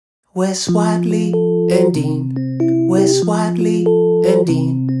We're Swaddly and Dean. We're Swaddly and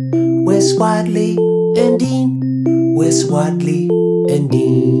Dean. We're Swaddly and Dean. We're Swaddly and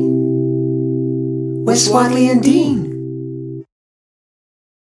Dean. We're Swaddly and Dean.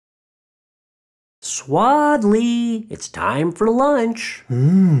 Swaddly, it's time for lunch.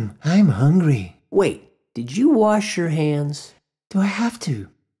 I'm hungry. Wait, did you wash your hands? Do I have to?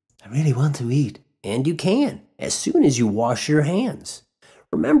 I really want to eat. And you can, as soon as you wash your hands.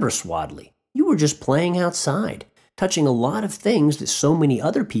 Remember, Swaddly, you were just playing outside, touching a lot of things that so many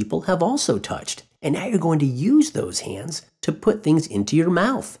other people have also touched. And now you're going to use those hands to put things into your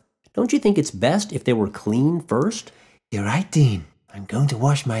mouth. Don't you think it's best if they were clean first? You're right, Dean. I'm going to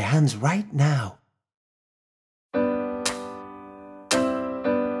wash my hands right now.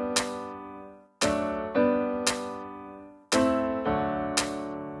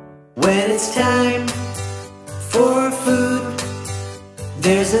 When it's time for food,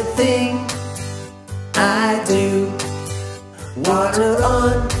 there's a thing I do. Water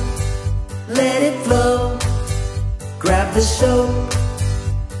on, let it flow. Grab the soap,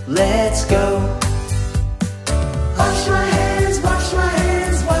 let's go. Wash my hands, wash my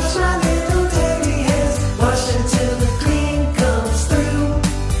hands, wash my little dirty hands. Wash until the clean comes through.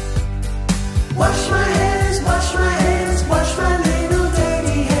 Wash my hands, wash my hands, wash my little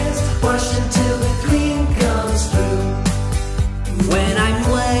dirty hands. Wash until the clean comes through. When I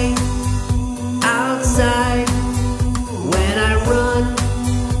play outside, when I run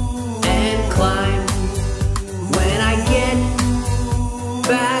and climb, when I get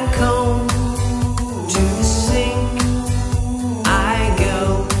back home to the sink I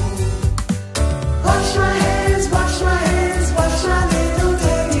go. Wash my hands, wash my hands, wash my little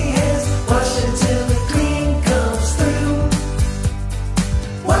dirty hands. Wash until the clean comes through.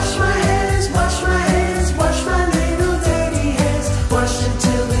 Wash my hands, wash my hands, wash my little dirty hands. Wash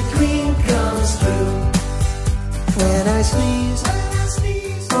until the clean comes through. When I sneeze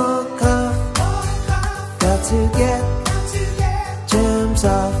or cough, got to get germs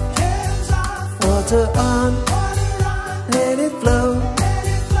off. Water on, let it flow.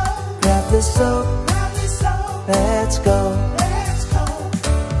 Grab the soap, let's go.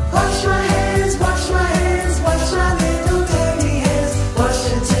 Wash my hands, wash my hands, wash my little dirty hands.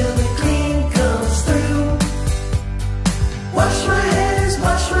 Wash until the clean comes through. Wash my hands,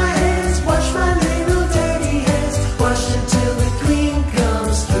 wash my hands, wash my little dirty hands. Wash until the clean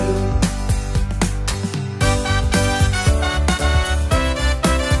comes through.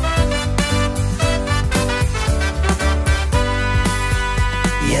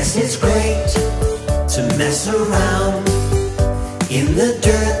 Yes, it's great to mess around in the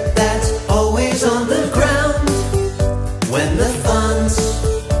dirt that's always on the ground. When the fun's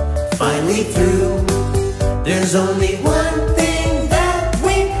finally through, there's only one thing that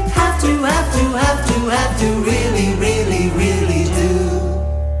we have to really, really, really do.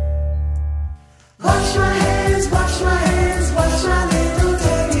 Wash my hands, wash my hands, wash my little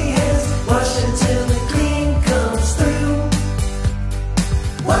dirty hands. Wash until the clean comes through.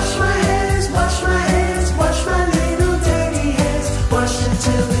 Wash my hands, wash my hands, wash my little dirty hands. Wash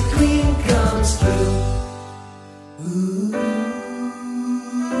until the clean comes through.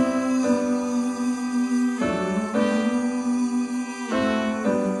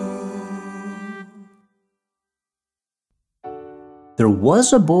 There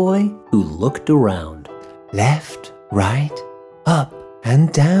was a boy who looked around. Left, right, up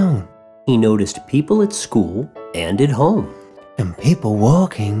and down. He noticed people at school and at home. And people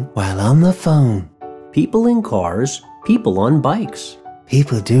walking while on the phone. People in cars, people on bikes.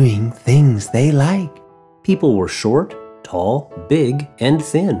 People doing things they like. People were short, tall, big, and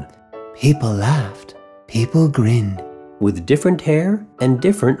thin, People laughed. People grinned. with different hair and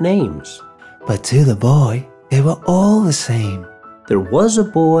different names. But to the boy, they were all the same. There was a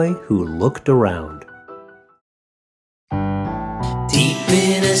boy who looked around. Deep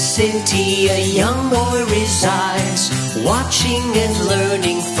in a city, a young boy resides, watching and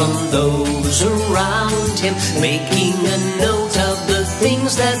learning from those around him, making a note of the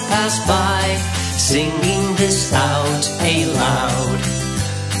things that pass by, singing this out aloud.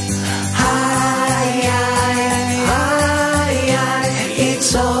 Hi,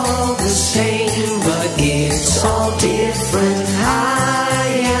 it's all the same, but it's all different.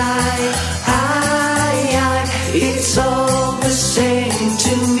 It's all the same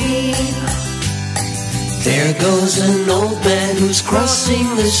to me. There goes an old man who's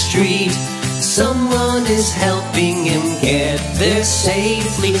crossing the street. Someone is helping him get there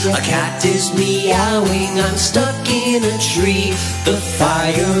safely. A cat is meowing, I'm stuck in a tree. The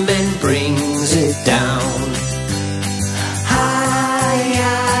fireman brings it down. Hi,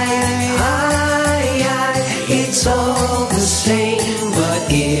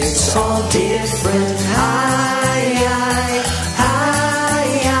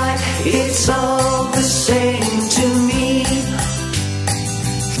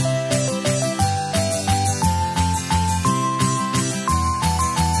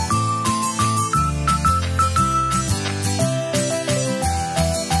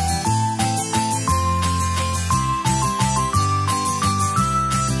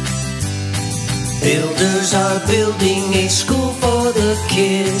 Builders are building a school for the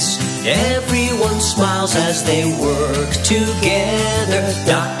kids. Everyone smiles as they work together.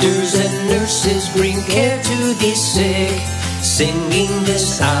 Doctors and nurses bring care to the sick, singing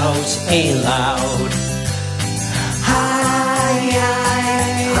this out aloud. Hi,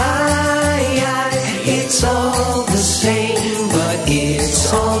 it's all the same, but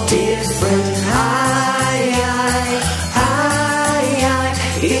it's all different. Hi,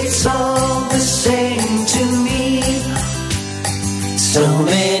 it's all the same to me. So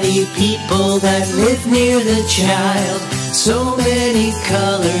many people that live near the child, so many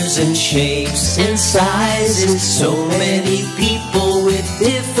colors and shapes and sizes, so many people with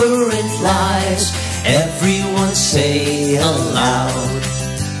different lives. Everyone say aloud,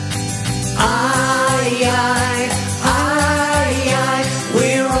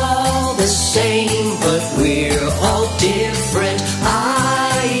 we're all the same, but we're all different.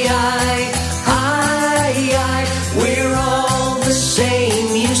 We're all the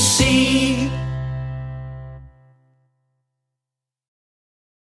same, you see.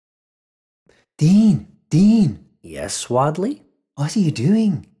 Dean, Yes, Swaddly? what are you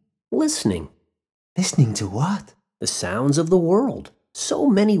doing? Listening. Listening to what? The sounds of the world. So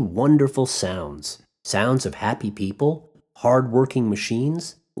many wonderful sounds. Sounds of happy people, hard-working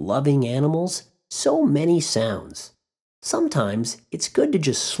machines, loving animals. So many sounds. Sometimes it's good to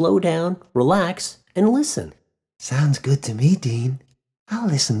just slow down, relax, and listen. Sounds good to me, Dean. I'll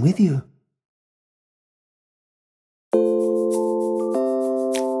listen with you.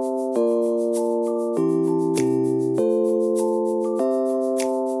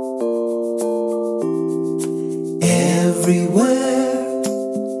 Everywhere,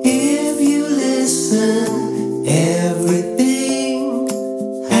 if you listen, everything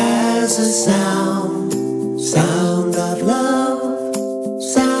has a sound. Sound of love,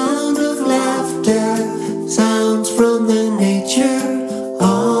 sound of laughter, sounds from the nature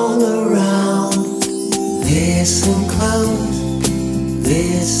all around. Listen close,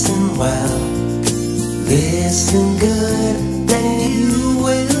 listen well, listen good, then you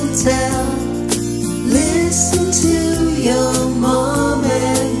will tell. Listen to your mom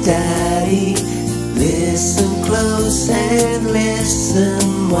and daddy. Listen close and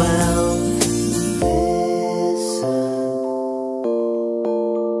listen well. Listen.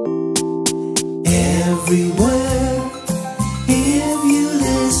 Everywhere, if you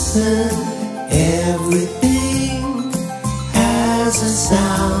listen, everything has a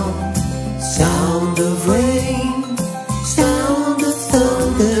sound. Sound of rain, sound of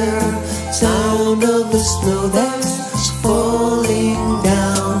thunder, sound of the snow that's falling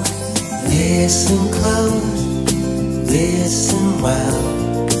down. Listen close, listen well,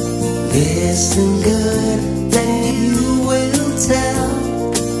 listen good, then you will tell.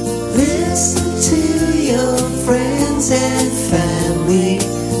 Listen to your friends and family.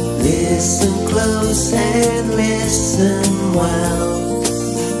 Listen close and listen well.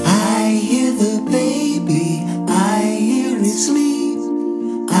 I hear the baby, I hear it sleep,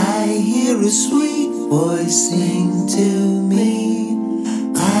 I hear a sweet voice sing to me.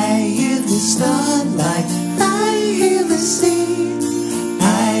 I hear the starlight, I hear the sea,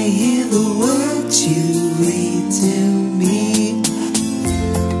 I hear the words you read to me.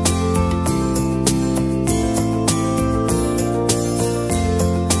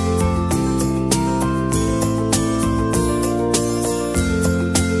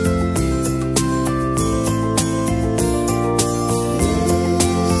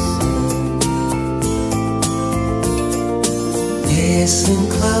 Listen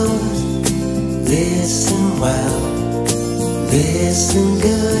close, listen well, listen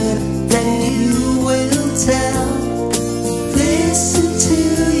good, then you will tell. Listen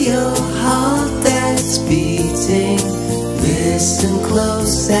to your heart that's beating. Listen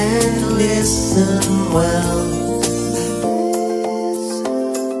close and listen well.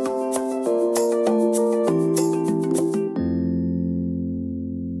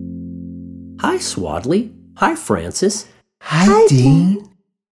 Hi, Swaddly. Hi, Francis. Hi, Dean.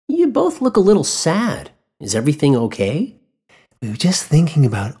 You both look a little sad. Is everything okay? We were just thinking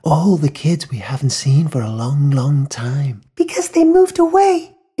about all the kids we haven't seen for a long, long time. Because they moved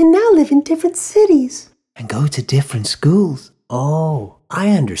away and now live in different cities. And go to different schools. Oh, I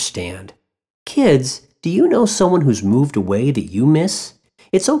understand. Kids, do you know someone who's moved away that you miss?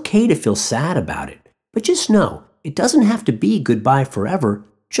 It's okay to feel sad about it, but just know it doesn't have to be goodbye forever,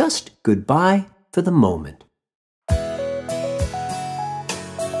 just goodbye for the moment.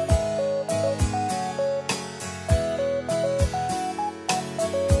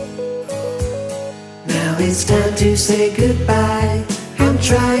 Now it's time to say goodbye. I'm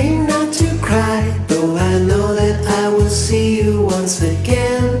trying not to cry.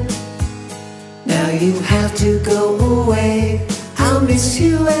 have to go away. I'll miss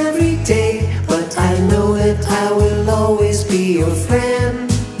you every day, but I know that I will always be your friend.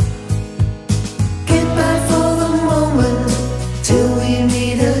 Goodbye for the moment, till we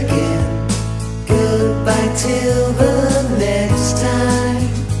meet again. Goodbye till the next time.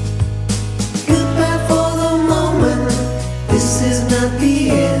 Goodbye for the moment, this is not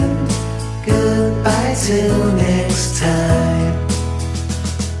the end. Goodbye till next time.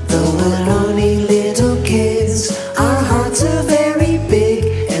 Though we're only little kids, our hearts are very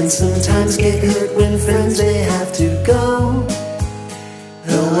big, and sometimes get hurt when friends they have to go.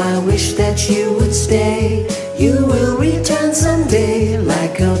 Though I wish that you would stay, you will return someday,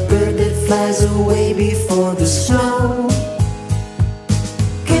 like a bird that flies away before the snow.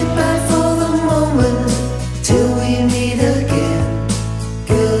 Goodbye for the moment, till we meet again.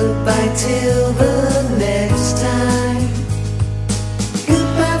 Goodbye till the next time.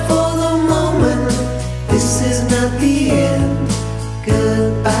 Goodbye for the moment, this is not the end.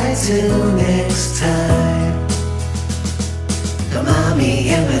 Goodbye till next time. Now mommy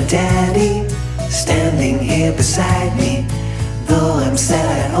and my daddy standing here beside me. Though I'm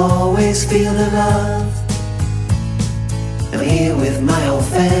sad, I always feel the love. I'm here with my whole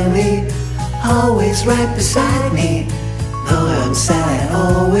family, always right beside me. Though I'm sad, I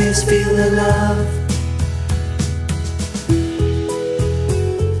always